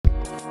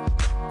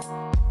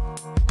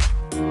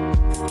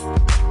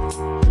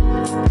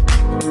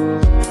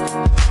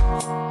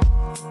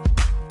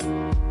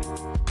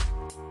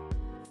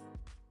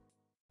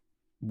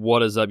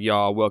What is up,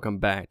 y'all? Welcome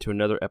back to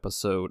another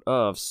episode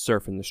of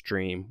Surfing the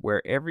Stream,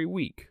 where every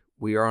week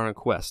we are on a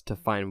quest to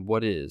find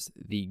what is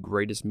the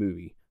greatest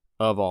movie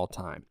of all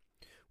time.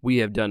 We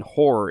have done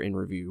horror in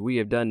review. We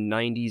have done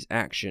 90s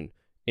action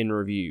in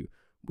review.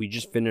 We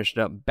just finished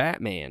up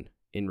Batman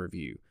in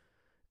review.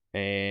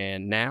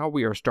 And now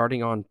we are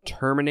starting on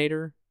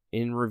Terminator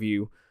in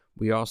review.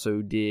 We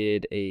also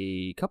did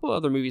a couple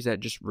other movies that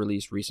just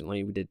released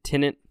recently. We did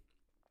Tenet,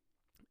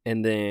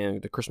 and then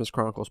The Christmas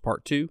Chronicles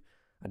Part 2.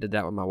 I did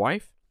that with my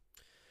wife.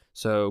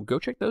 So go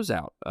check those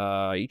out.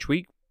 Each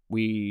week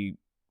we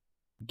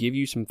give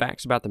you some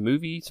facts about the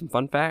movie, some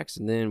fun facts,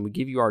 and then we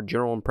give you our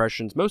general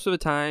impressions. Most of the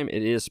time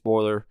it is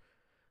spoiler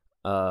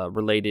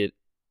related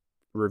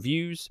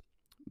reviews,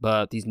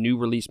 but these new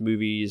release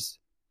movies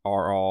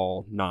are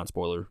all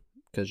non-spoiler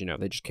because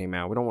they just came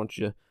out. We don't want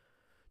you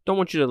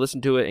to listen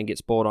to it and get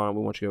spoiled on it.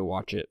 We want you to go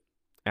watch it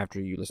after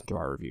you listen to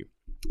our review.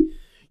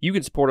 You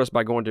can support us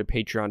by going to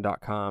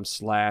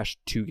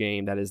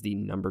patreon.com/2game. That is the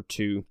number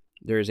 2.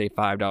 There is a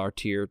 $5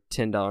 tier,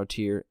 $10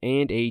 tier,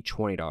 and a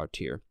 $20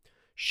 tier.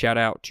 Shout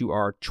out to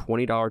our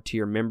 $20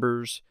 tier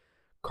members,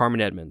 Carmen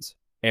Edmonds,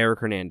 Eric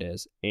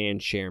Hernandez,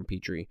 and Sharon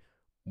Petrie.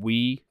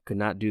 We could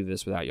not do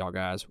this without y'all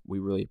guys. We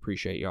really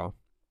appreciate y'all.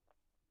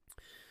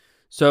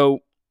 So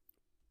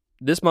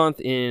this month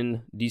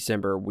in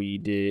December, we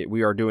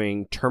are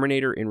doing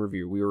Terminator in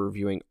review. We are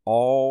reviewing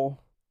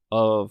all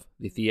of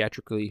the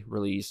theatrically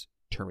released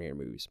Terminator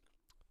movies.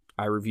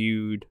 I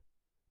reviewed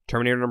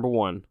Terminator number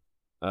 1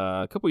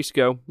 a couple weeks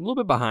ago, a little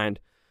bit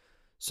behind.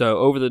 So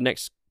over the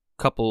next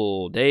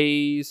couple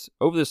days,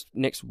 over this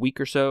next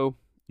week or so,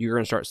 you're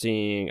going to start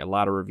seeing a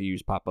lot of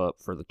reviews pop up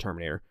for the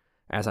Terminator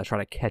as I try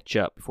to catch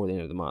up before the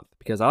end of the month,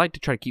 because I like to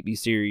try to keep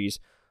these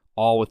series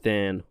all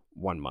within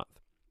 1 month.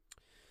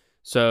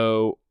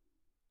 So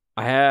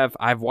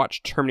I've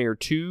watched Terminator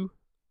 2,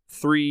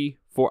 3,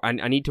 4.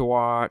 I need to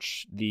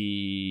watch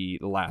the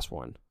last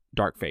one,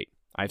 Dark Fate.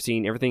 I've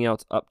seen everything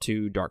else up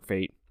to Dark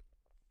Fate.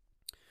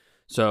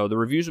 So the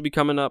reviews will be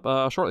coming up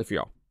shortly for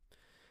y'all.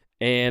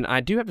 And I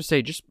do have to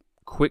say, just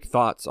quick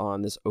thoughts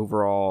on this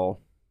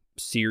overall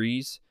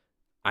series.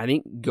 I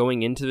think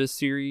going into this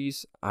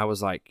series, I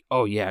was like,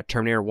 oh yeah,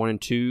 Terminator 1 and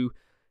 2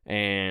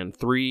 and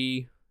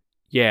 3.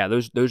 Yeah,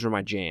 those are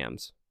my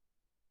jams.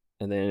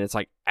 And then it's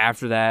like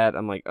after that,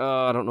 I'm like,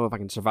 oh, I don't know if I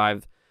can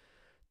survive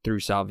through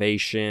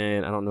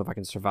Salvation. I don't know if I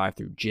can survive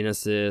through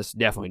Genesis.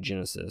 Definitely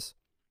Genesis.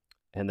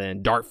 And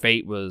then Dark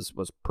Fate was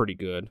pretty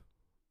good.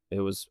 It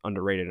was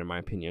underrated in my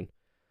opinion.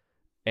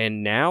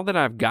 And now that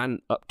I've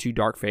gotten up to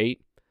Dark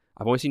Fate,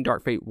 I've only seen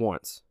Dark Fate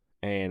once,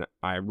 and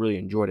I really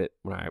enjoyed it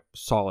when I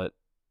saw it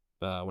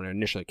when it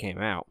initially came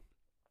out.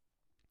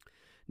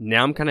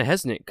 Now I'm kind of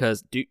hesitant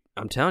because, dude,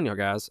 I'm telling y'all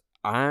guys,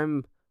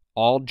 I'm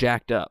all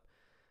jacked up.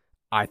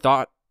 I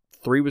thought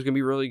 3 was going to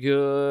be really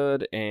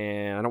good,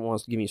 and I don't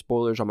want to give you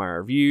spoilers on my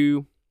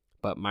review,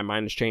 but my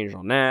mind has changed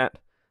on that.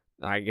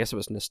 I guess it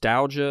was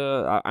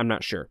nostalgia. I'm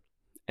not sure.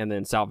 And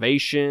then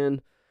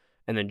Salvation.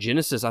 And then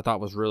Genesis I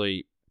thought was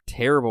really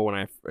terrible when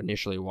I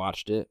initially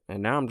watched it.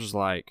 And now I'm just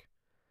like,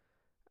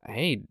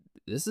 hey,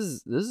 this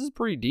is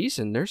pretty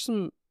decent. There's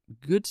some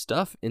good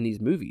stuff in these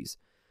movies.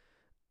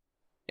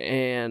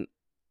 And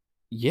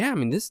yeah, I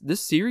mean, this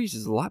series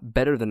is a lot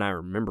better than I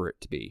remember it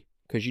to be.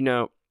 Because,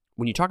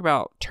 when you talk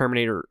about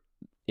Terminator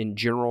in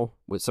general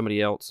with somebody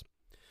else,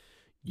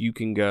 you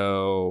can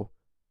go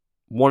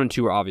 1 and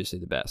 2 are obviously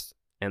the best.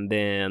 And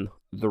then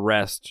the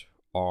rest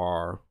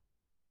are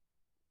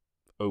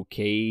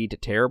okay to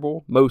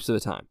terrible most of the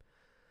time.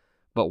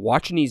 But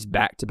watching these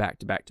back to back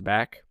to back to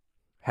back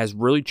has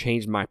really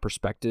changed my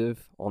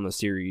perspective on the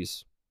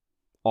series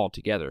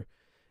altogether.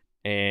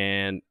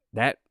 And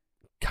that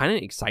kind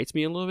of excites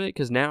me a little bit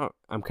because now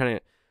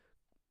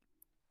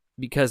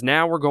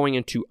we're going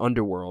into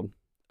Underworld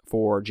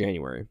for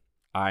January.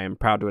 I am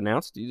proud to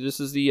announce this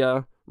is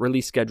the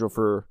release schedule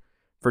for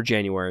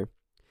January.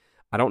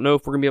 I don't know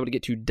if we're going to be able to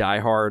get to Die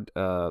Hard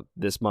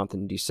this month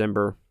in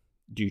December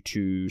due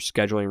to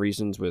scheduling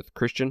reasons with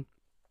Christian.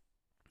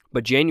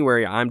 But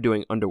January, I'm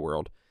doing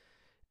Underworld.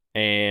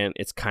 And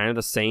it's kind of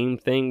the same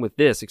thing with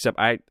this, except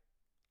I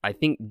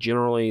think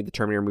generally the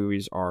Terminator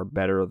movies are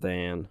better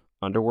than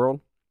Underworld.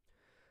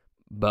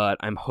 But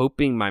I'm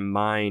hoping my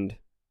mind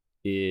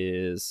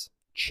is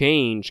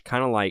changed,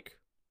 kind of like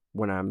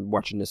when I'm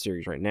watching this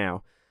series right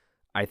now.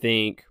 I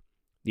think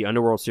the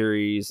Underworld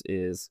series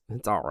it's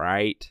all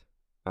right.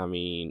 I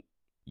mean,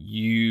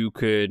 you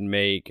could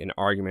make an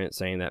argument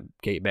saying that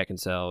Kate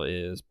Beckinsale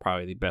is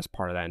probably the best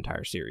part of that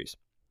entire series,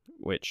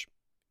 which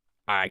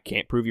I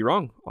can't prove you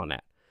wrong on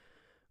that.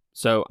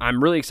 So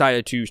I'm really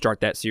excited to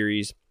start that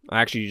series.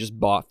 I actually just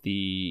bought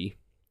the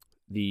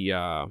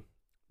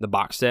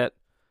box set.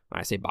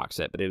 I say box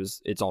set, but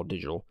it's all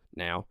digital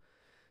now.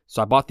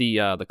 So I bought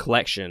the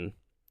collection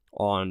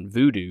on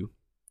Vudu,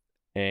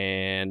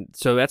 and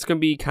so that's gonna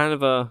be kind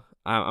of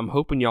I'm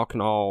hoping y'all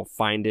can all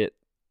find it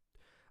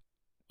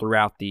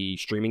throughout the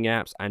streaming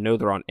apps. I know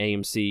they're on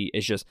AMC.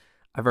 It's just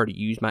I've already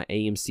used my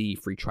AMC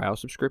free trial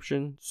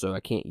subscription, so I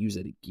can't use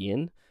it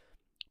again.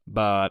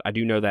 but I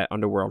do know that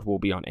Underworld will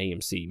be on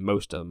AMC,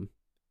 most of them,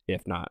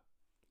 if not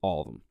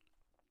all of them.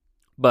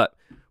 But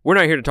we're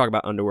not here to talk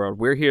about Underworld.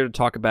 We're here to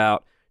talk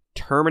about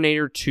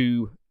Terminator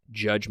 2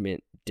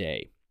 Judgment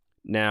Day.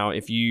 Now,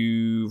 if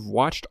you've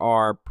watched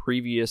our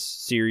previous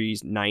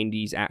series,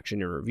 90s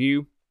Action and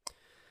Review,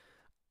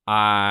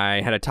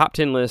 I had a top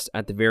 10 list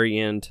at the very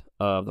end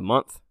of the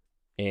month,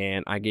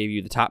 and I gave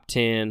you the top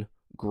 10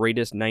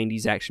 greatest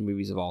 90s action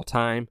movies of all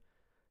time.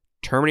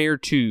 Terminator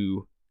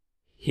 2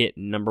 hit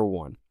number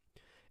 1.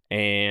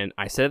 And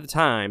I said at the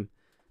time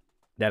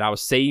that I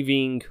was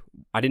saving...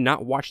 I did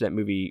not watch that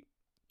movie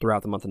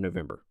throughout the month of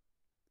November.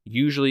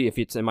 Usually, if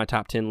it's in my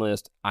top 10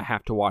 list, I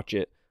have to watch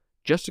it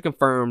just to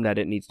confirm that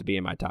it needs to be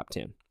in my top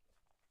 10.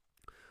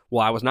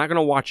 Well, I was not going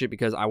to watch it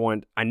because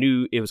I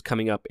knew it was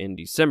coming up in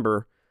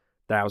December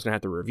that I was going to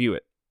have to review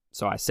it.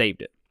 So I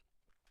saved it.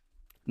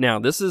 Now,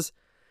 this is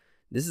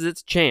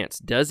its chance.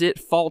 Does it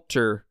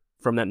falter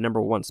from that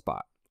number 1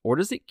 spot? Or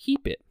does it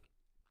keep it?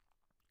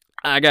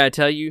 I got to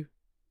tell you,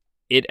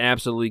 it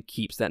absolutely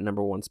keeps that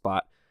number 1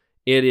 spot.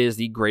 It is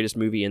the greatest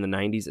movie in the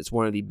 90s. It's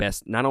one of the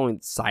best, not only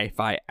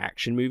sci-fi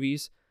action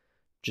movies,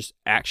 just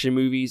action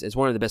movies. It's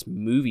one of the best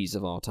movies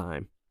of all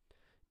time.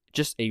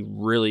 Just a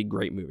really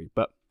great movie.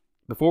 But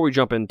before we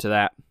jump into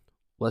that,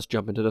 let's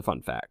jump into the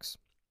fun facts.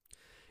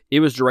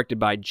 It was directed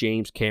by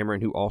James Cameron,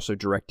 who also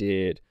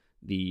directed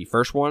the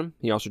first one.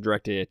 He also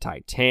directed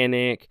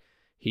Titanic.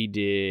 He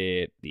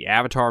did the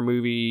Avatar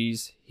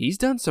movies. He's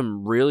done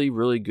some really,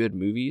 really good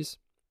movies.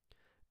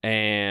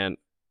 And,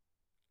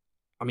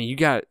 I mean, you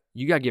got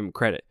to give him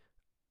credit.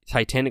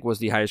 Titanic was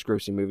the highest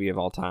grossing movie of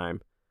all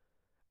time.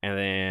 And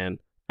then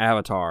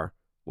Avatar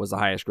was the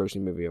highest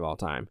grossing movie of all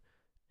time.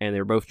 And they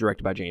were both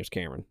directed by James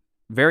Cameron.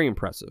 Very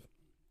impressive.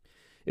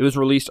 It was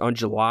released on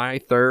July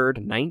 3rd,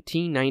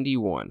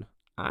 1991.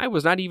 I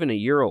was not even a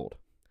year old.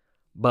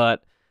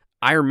 But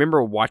I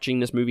remember watching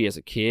this movie as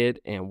a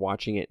kid and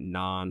watching it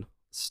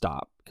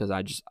non-stop. Because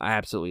I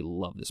absolutely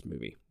love this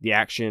movie. The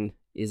action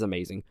is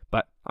amazing.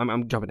 But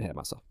I'm jumping ahead of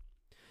myself.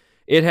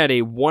 It had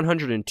a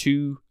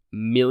 $102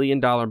 million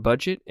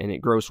budget, and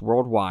it grossed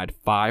worldwide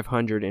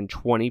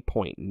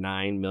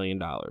 $520.9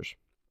 million.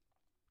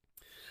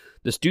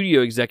 The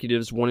studio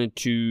executives wanted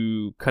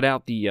to cut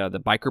out the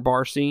biker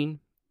bar scene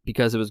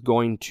because it was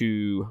going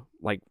to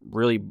like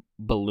really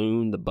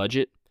balloon the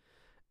budget,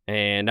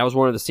 and that was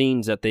one of the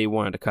scenes that they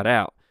wanted to cut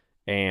out.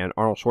 And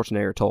Arnold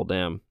Schwarzenegger told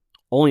them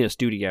only a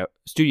studio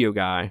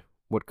guy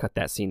would cut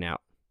that scene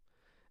out.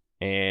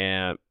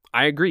 And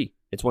I agree.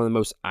 It's one of the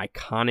most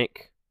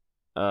iconic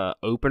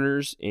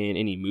openers in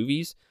any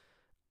movies.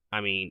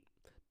 I mean,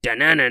 I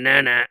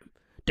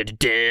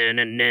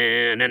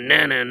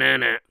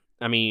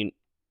mean,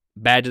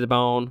 Bad to the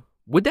Bone.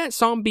 Would that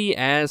song be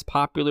as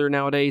popular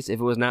nowadays if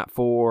it was not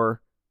for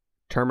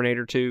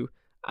Terminator 2?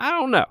 I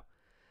don't know.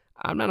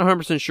 I'm not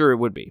 100% sure it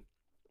would be.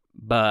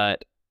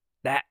 But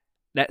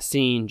that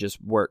scene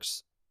just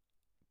works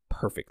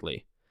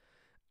perfectly.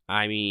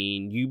 I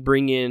mean, you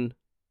bring in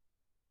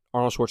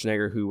Arnold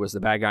Schwarzenegger, who was the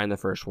bad guy in the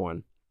first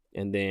one,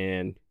 and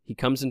then he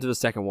comes into the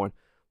second one.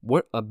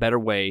 What a better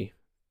way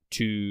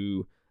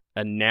to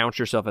announce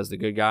yourself as the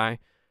good guy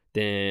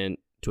than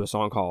to a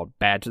song called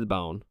Bad to the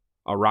Bone,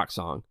 a rock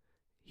song.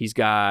 He's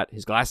got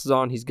his glasses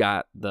on. He's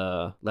got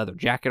the leather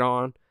jacket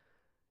on.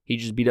 He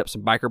just beat up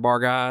some biker bar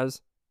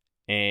guys.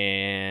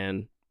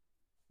 And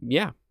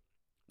yeah,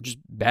 just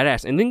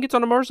badass. And then gets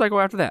on a motorcycle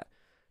after that.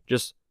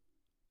 Just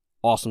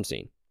awesome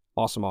scene.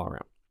 Awesome all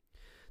around.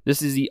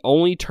 This is the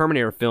only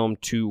Terminator film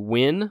to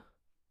win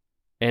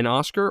an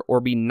Oscar or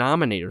be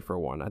nominated for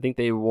one. I think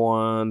they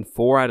won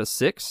 4 out of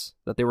 6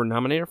 that they were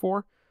nominated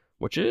for,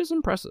 which is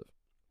impressive.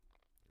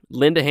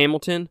 Linda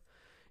Hamilton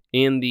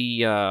in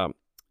the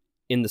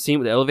scene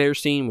with the elevator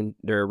scene when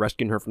they're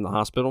rescuing her from the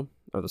hospital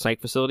or the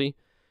psych facility,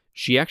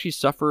 she actually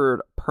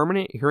suffered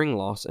permanent hearing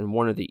loss in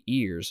one of the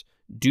ears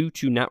due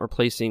to not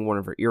replacing one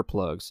of her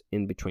earplugs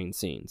in between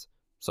scenes.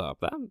 So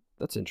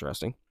that's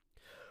interesting.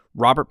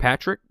 Robert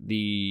Patrick,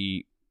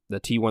 the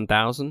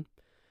T-1000,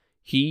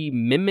 he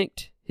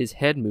mimicked his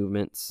head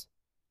movements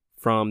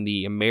from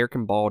the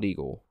American Bald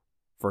Eagle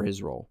for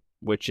his role,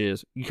 which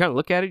is, you kind of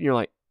look at it and you're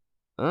like,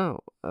 oh,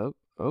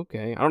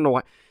 okay. I don't know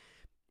why.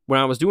 When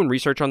I was doing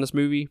research on this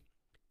movie,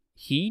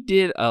 he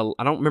did I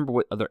don't remember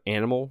what other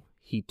animal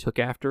he took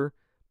after,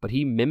 but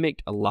he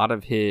mimicked a lot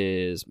of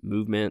his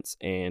movements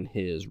and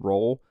his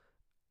role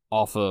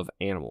off of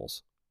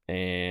animals,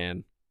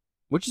 and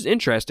which is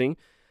interesting.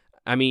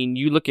 I mean,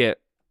 you look at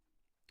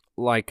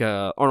like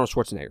Arnold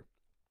Schwarzenegger,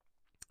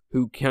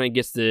 who kind of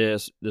gets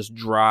this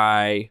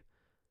dry,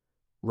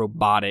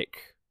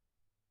 robotic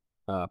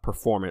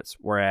performance,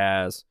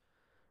 whereas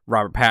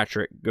Robert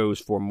Patrick goes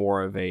for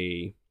more of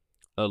a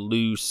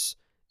loose,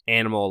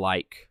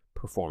 animal-like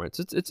performance.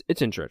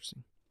 It's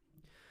interesting.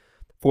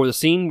 For the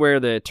scene where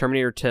the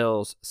Terminator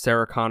tells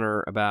Sarah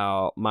Connor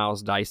about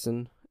Miles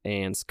Dyson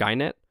and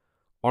Skynet,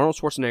 Arnold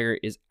Schwarzenegger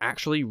is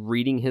actually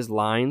reading his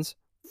lines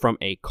from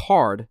a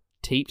card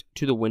taped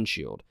to the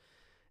windshield.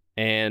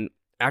 And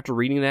after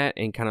reading that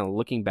and kind of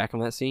looking back on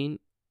that scene,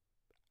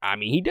 I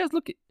mean, he does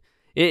look...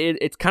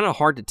 It's kind of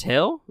hard to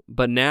tell,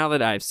 but now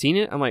that I've seen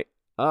it, I'm like,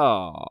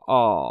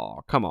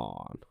 oh, come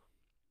on.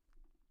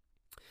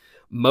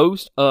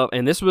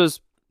 And this was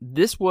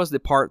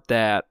the part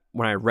that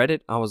when I read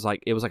it, I was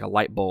like, it was like a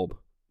light bulb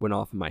went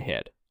off in my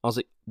head. I was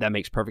like, that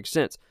makes perfect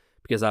sense,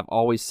 because I've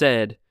always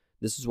said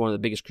this is one of the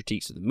biggest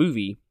critiques of the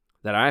movie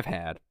that I've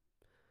had.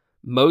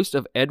 Most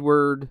of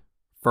Edward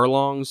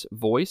Furlong's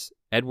voice,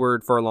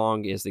 Edward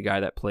Furlong is the guy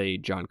that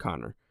played John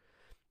Connor.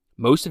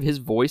 Most of his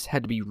voice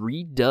had to be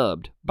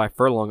redubbed by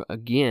Furlong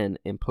again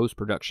in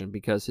post-production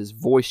because his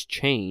voice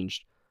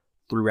changed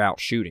throughout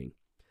shooting.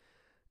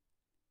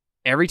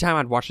 Every time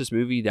I'd watch this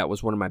movie, that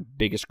was one of my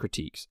biggest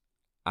critiques.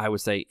 I would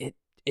say,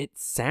 it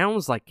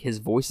sounds like his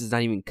voice is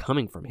not even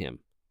coming from him,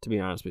 to be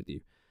honest with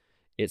you.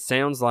 It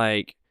sounds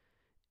like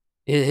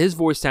his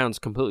voice sounds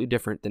completely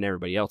different than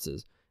everybody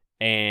else's.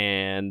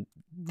 And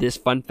this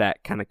fun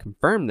fact kind of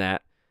confirmed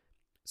that.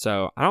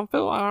 So I don't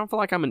feel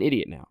like I'm an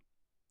idiot now.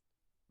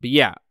 But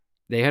yeah,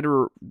 they had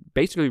to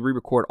basically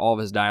re-record all of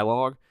his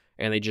dialogue,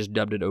 and they just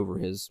dubbed it over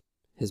his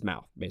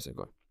mouth,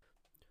 basically.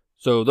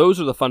 So those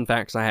are the fun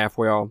facts I have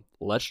for y'all.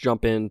 Let's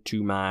jump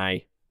into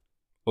my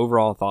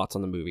overall thoughts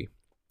on the movie.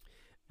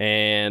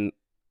 And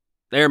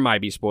there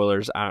might be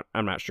spoilers.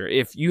 I'm not sure.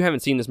 If you haven't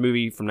seen this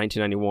movie from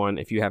 1991,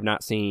 if you have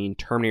not seen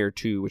Terminator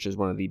 2, which is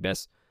one of the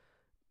best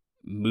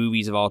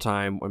movies of all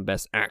time, one of the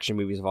best action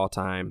movies of all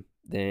time,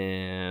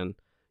 then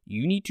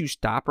you need to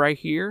stop right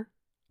here,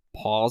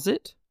 pause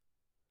it,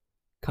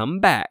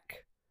 come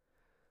back,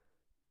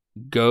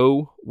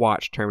 go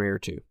watch Terminator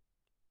 2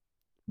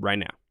 right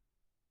now.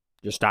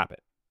 Just stop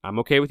it. I'm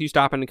okay with you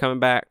stopping and coming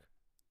back.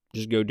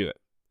 Just go do it.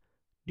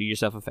 Do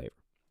yourself a favor.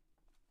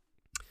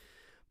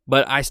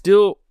 But I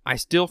still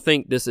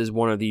think this is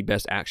one of the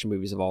best action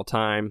movies of all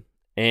time,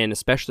 and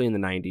especially in the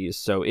 90s.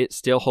 So it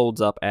still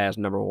holds up as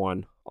number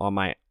one on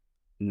my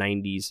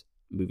 90s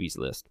movies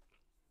list.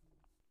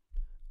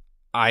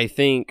 I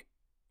think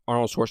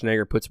Arnold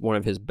Schwarzenegger puts one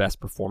of his best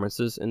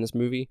performances in this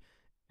movie,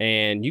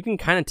 and you can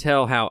kind of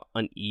tell how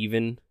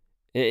uneven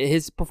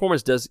his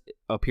performance does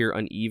appear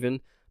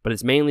uneven, but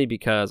it's mainly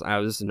because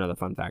this is another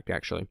fun fact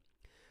actually,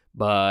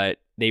 but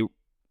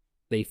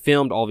they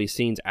filmed all these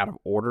scenes out of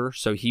order,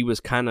 so he was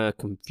kind of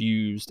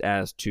confused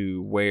as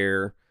to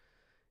where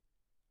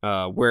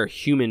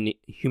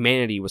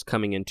humanity was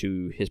coming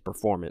into his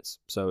performance.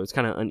 So it's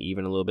kind of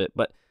uneven a little bit,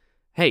 but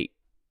hey,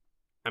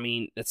 I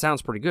mean, it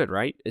sounds pretty good,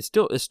 right? It's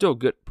still a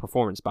good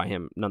performance by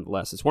him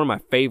nonetheless. It's one of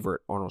my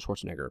favorite Arnold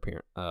Schwarzenegger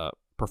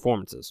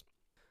performances.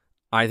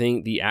 I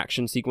think the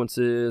action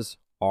sequences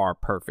are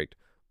perfect.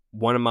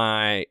 One of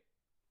my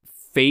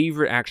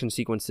favorite action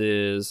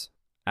sequences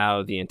out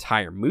of the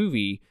entire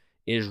movie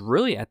is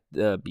really at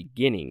the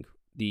beginning,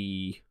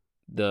 the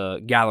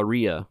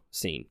Galleria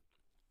scene.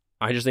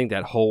 I just think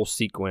that whole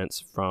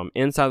sequence from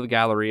inside the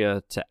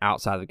Galleria to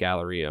outside the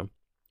Galleria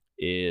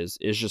is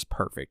just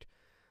perfect.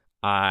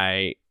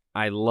 I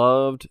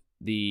loved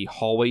the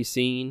hallway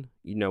scene,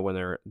 when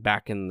they're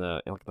back in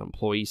the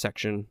employee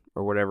section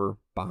or whatever,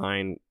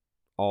 behind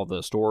all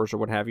the stores or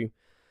what have you.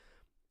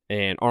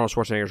 And Arnold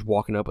Schwarzenegger's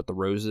walking up with the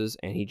roses,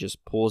 and he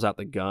just pulls out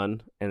the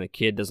gun, and the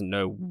kid doesn't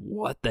know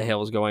what the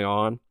hell is going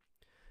on.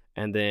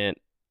 And then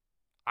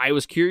I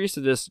was curious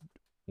to this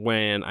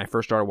when I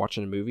first started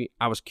watching the movie.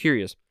 I was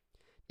curious,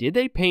 did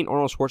they paint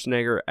Arnold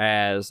Schwarzenegger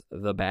as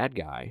the bad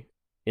guy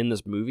in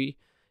this movie?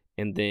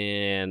 And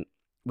then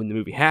when the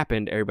movie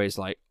happened, everybody's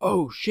like,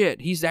 oh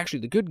shit, he's actually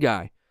the good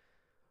guy.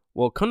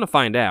 Well, come to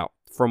find out,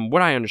 from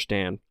what I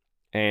understand,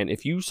 and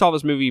if you saw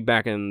this movie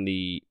back in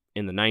the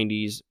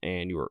 90s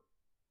and you were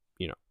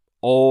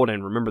old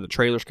and remember the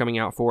trailers coming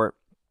out for it,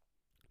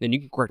 then you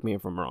can correct me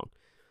if I'm wrong.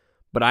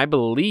 But I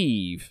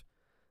believe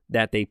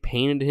that they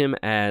painted him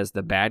as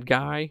the bad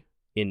guy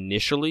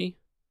initially,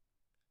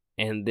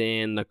 and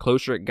then the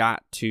closer it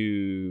got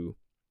to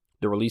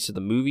the release of the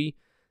movie,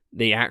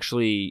 they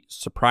actually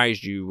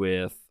surprised you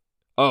with,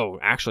 oh,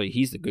 actually,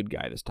 he's the good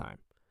guy this time.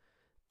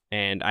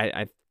 And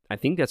I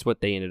think that's what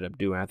they ended up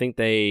doing. I think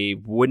they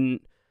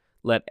wouldn't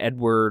let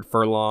Edward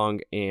Furlong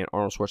and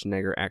Arnold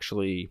Schwarzenegger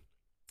actually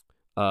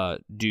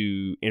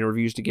do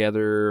interviews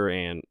together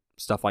and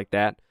stuff like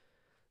that.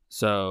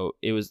 So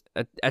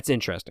that's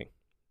interesting,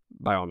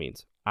 by all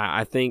means.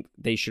 I think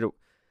they should have.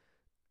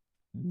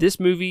 This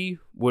movie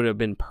would have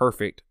been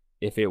perfect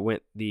if it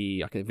went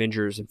the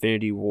Avengers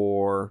Infinity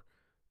War,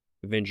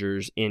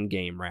 Avengers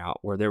Endgame route,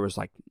 where there was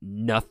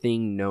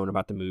nothing known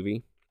about the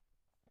movie,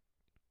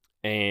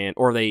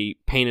 or they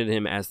painted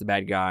him as the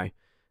bad guy,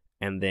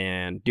 and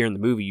then during the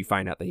movie you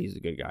find out that he's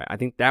the good guy. I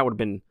think that would have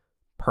been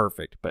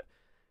perfect, but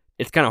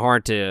it's kind of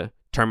hard to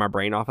turn my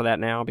brain off of that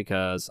now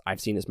because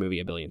I've seen this movie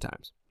a billion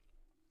times.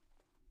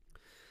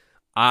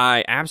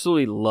 I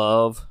absolutely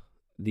love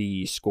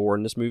the score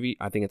in this movie.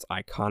 I think it's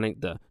iconic.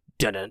 The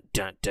dun dun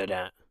dun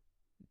dun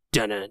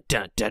dun dun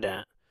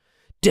dun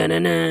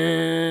dun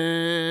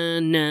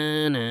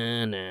dun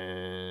dun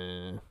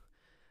dun.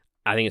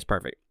 I think it's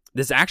perfect.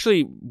 This is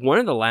actually one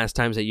of the last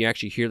times that you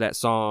actually hear that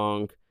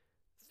song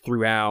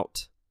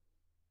throughout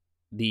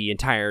the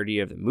entirety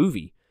of the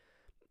movie.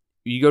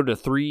 you go to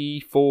 3,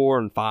 4,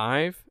 and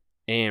 5,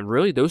 and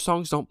really those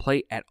songs don't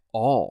play at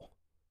all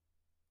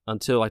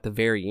until like the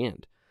very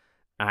end.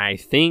 I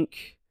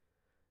think,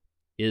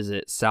 is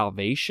it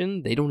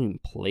Salvation? They don't even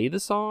play the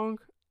song.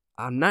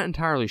 I'm not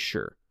entirely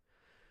sure.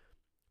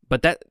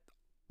 But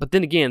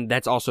then again,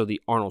 that's also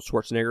the Arnold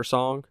Schwarzenegger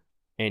song,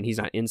 and he's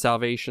not in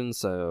Salvation,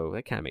 so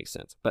that kind of makes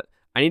sense. But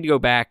I need to go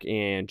back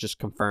and just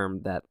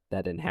confirm that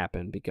that didn't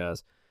happen,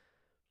 because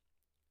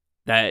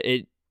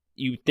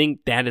you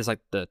think that is like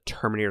the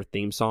Terminator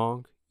theme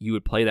song. You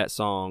would play that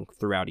song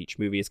throughout each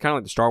movie. It's kind of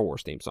like the Star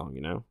Wars theme song,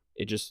 you know?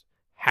 It just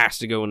has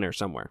to go in there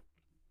somewhere.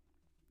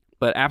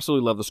 But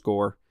absolutely love the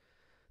score.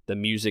 The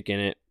music in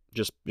it,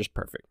 just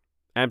perfect.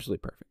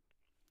 Absolutely perfect.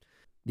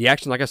 The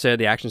action, like I said,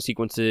 the action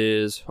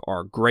sequences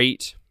are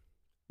great.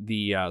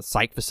 The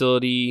psych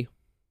facility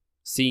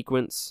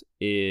sequence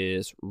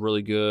is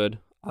really good.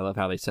 I love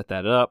how they set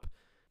that up.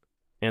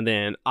 And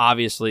then,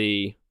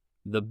 obviously,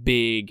 the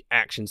big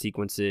action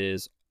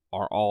sequences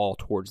are all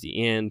towards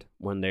the end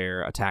when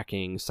they're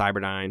attacking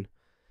Cyberdyne.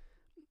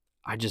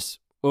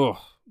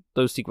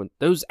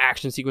 Those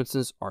action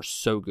sequences are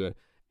so good.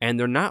 And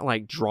they're not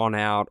like drawn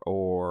out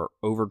or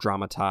over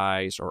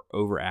dramatized or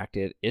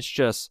overacted. It's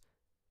just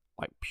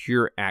like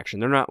pure action.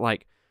 They're not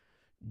like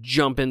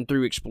jumping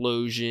through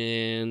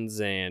explosions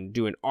and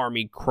doing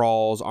army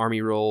crawls,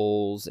 army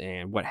rolls,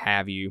 and what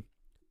have you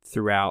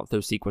throughout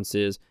those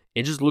sequences.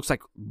 It just looks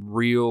like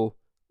real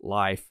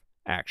life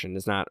action.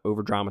 It's not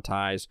over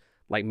dramatized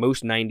like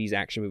most 90s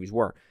action movies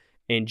were.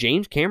 And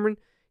James Cameron,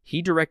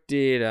 he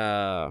directed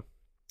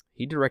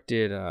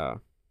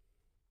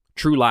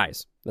True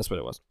Lies. That's what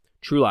it was.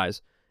 True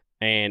Lies.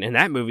 And in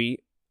that movie,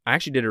 I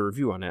actually did a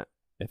review on it,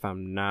 if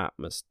I'm not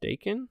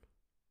mistaken.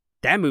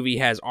 That movie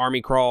has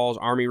army crawls,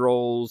 army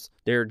rolls.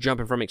 They're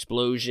jumping from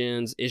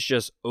explosions. It's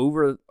just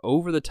over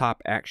the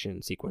top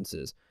action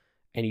sequences.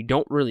 And you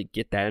don't really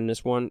get that in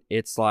this one.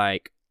 It's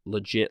like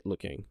legit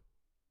looking.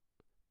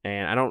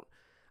 And I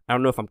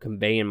don't know if I'm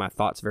conveying my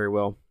thoughts very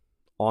well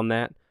on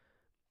that,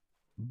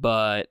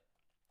 but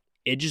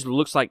it just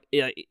looks like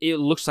it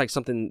looks like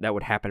something that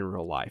would happen in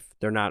real life.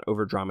 They're not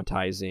over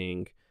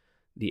dramatizing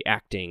the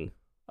acting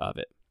of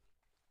it.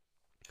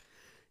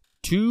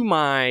 To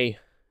my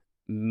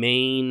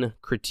main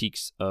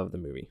critiques of the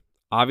movie.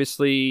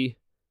 Obviously,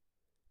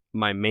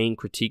 my main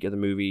critique of the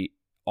movie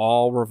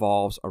all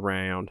revolves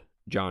around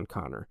John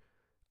Connor.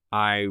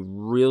 I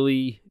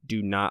really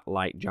do not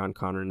like John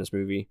Connor in this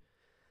movie.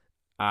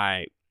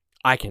 I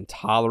can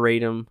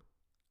tolerate him.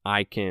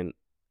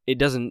 It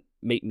doesn't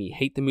make me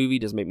hate the movie,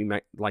 doesn't make me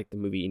like the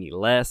movie any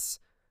less.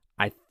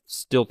 I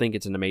still think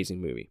it's an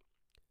amazing movie.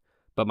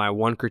 But my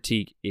one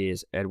critique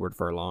is Edward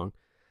Furlong.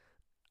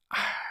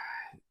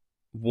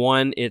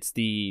 One, it's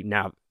the,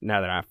 now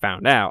that I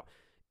found out,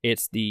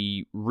 it's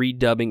the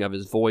redubbing of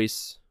his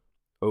voice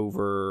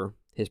over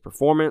his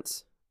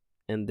performance.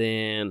 And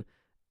then,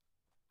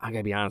 I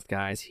gotta be honest,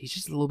 guys, he's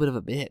just a little bit of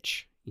a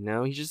bitch. You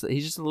know, he's just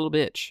a little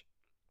bitch.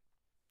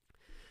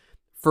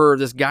 For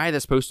this guy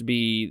that's supposed to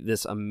be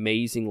this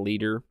amazing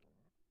leader,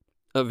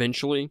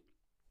 eventually,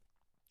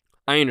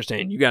 I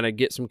understand you got to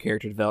get some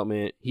character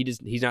development.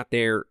 He's not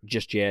there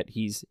just yet.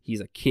 He's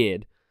a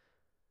kid,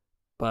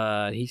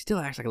 but he still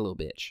acts like a little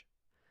bitch.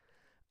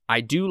 I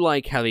do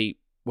like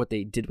what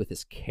they did with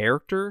his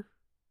character,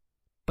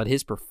 but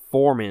his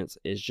performance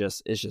is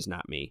just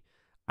not me.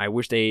 I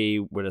wish they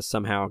would have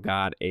somehow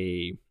got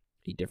a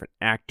different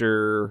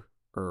actor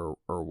or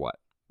what.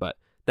 But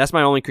that's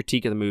my only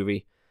critique of the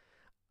movie.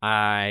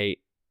 It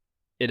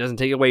doesn't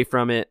take away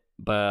from it,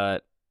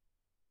 but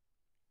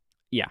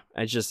yeah,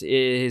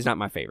 it's not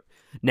my favorite.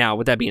 Now,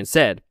 with that being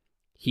said,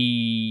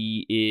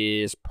 he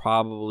is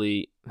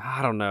probably,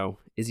 I don't know,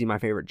 is he my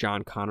favorite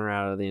John Connor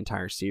out of the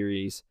entire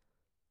series?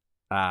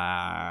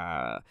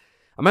 I'm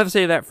going to have to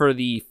say that for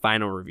the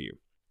final review.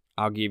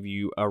 I'll give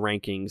you a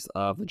rankings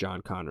of the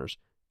John Connors.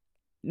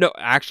 No,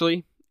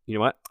 actually, you know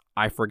what?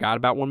 I forgot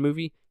about one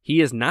movie.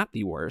 He is not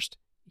the worst.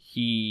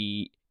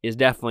 He is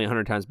definitely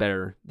 100 times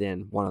better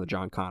than one of the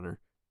John Connor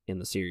in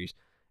the series.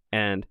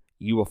 And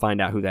you will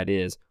find out who that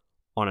is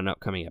on an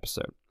upcoming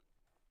episode.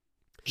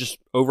 Just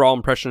overall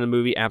impression of the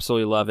movie,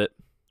 absolutely love it.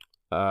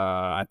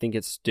 I think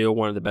it's still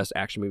one of the best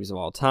action movies of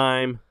all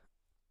time.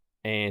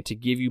 And to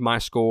give you my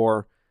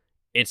score,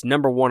 it's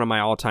number 1 on my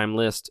all-time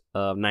list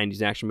of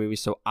 90s action movies,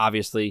 so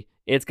obviously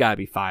it's got to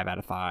be 5 out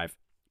of 5.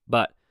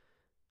 But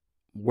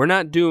we're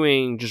not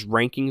doing just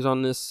rankings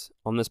on this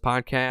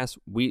podcast.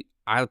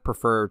 I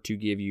prefer to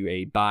give you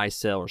a buy,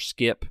 sell, or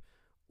skip,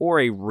 or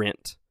a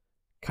rent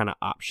kind of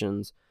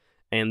options.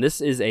 And this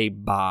is a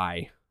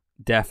buy,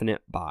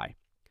 definite buy.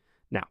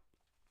 Now,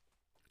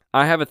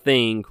 I have a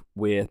thing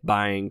with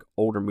buying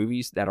older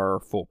movies that are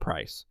full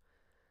price.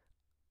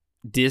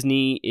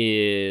 Disney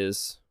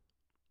is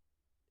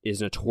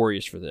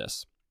notorious for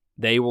this.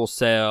 They will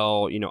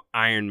sell,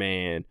 Iron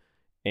Man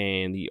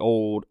and the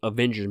old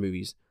Avengers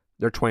movies.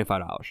 They're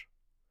 $25.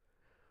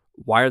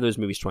 Why are those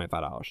movies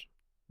 $25?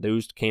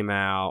 Those came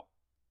out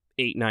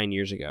 8-9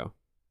 years ago.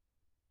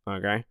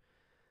 Okay?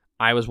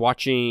 I was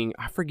watching,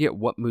 I forget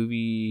what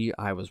movie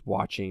I was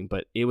watching,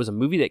 but it was a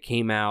movie that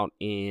came out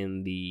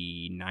in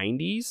the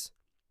 90s.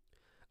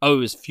 Oh, it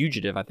was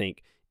Fugitive, I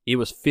think. It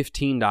was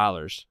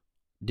 $15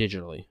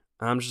 digitally.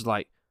 I'm just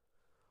like,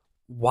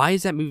 why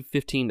is that movie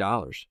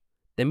 $15?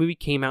 That movie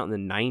came out in the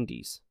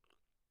 90s.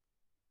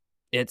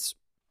 It's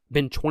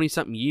been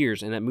 20-something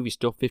years, and that movie's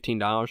still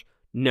 $15?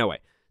 No way.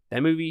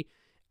 That movie,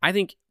 I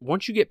think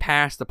once you get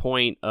past the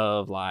point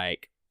of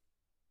like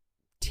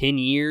 10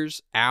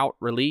 years out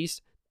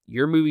release,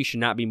 your movie should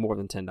not be more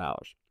than $10.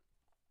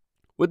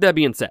 With that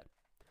being said,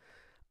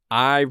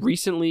 I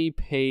recently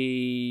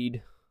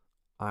paid,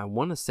 I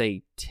want to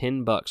say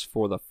 $10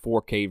 for the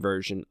 4K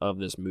version of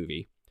this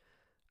movie.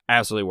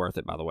 Absolutely worth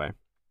it, by the way.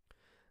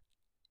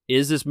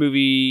 Is this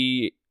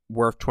movie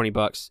worth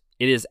 $20?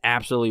 It is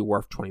absolutely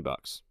worth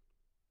 $20.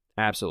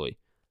 Absolutely.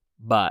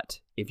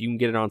 But if you can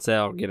get it on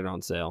sale, get it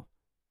on sale.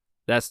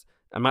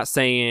 I'm not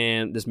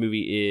saying this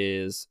movie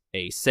is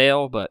a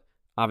sale, but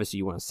obviously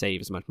you want to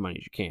save as much money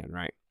as you can,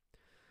 right?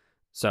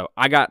 So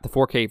I got the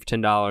 4K for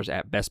 $10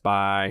 at Best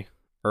Buy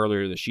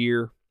earlier this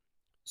year.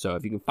 So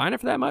if you can find it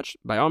for that much,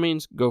 by all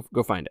means, go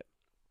find it.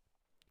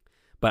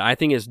 But I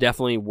think it's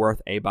definitely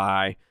worth a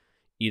buy,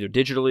 either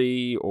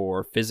digitally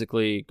or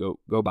physically. Go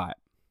buy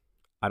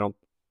it.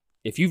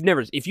 If you've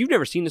never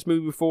seen this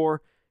movie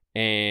before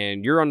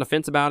and you're on the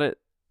fence about it,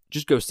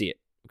 just go see it.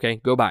 Okay,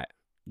 go buy it.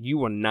 You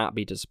will not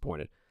be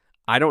disappointed.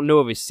 I don't know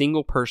of a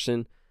single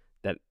person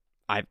that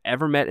I've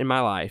ever met in my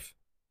life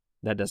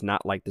that does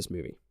not like this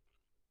movie.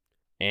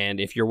 And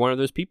if you're one of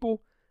those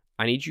people,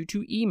 I need you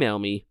to email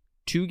me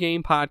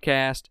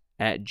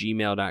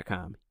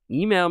 2gamepodcast@gmail.com.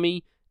 Email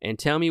me and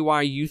tell me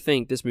why you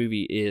think this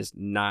movie is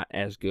not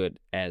as good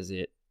as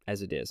it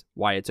is,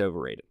 why it's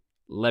overrated.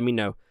 Let me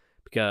know,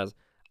 because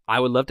I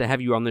would love to have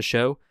you on the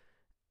show,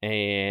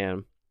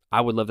 and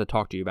I would love to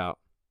talk to you about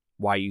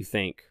why you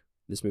think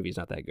this movie is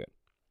not that good.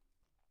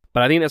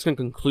 But I think that's going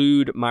to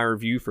conclude my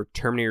review for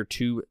Terminator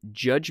 2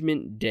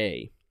 Judgment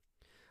Day.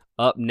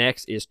 Up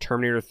next is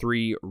Terminator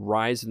 3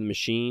 Rise of the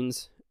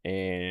Machines,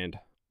 and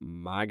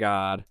my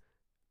God,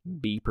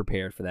 be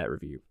prepared for that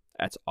review.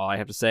 That's all I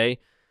have to say.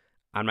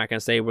 I'm not going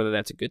to say whether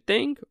that's a good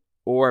thing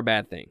or a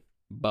bad thing,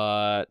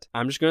 but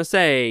I'm just going to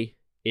say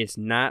it's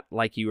not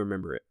like you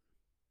remember it.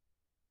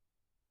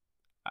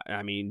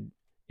 I mean,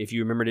 if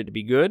you remembered it to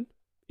be good,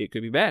 it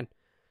could be bad.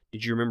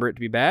 Did you remember it to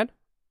be bad?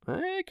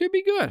 It could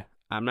be good.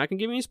 I'm not going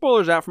to give any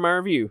spoilers out for my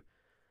review,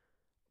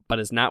 but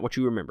it's not what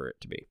you remember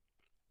it to be.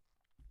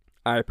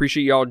 I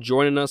appreciate y'all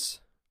joining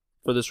us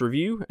for this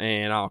review,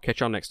 and I'll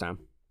catch y'all next time.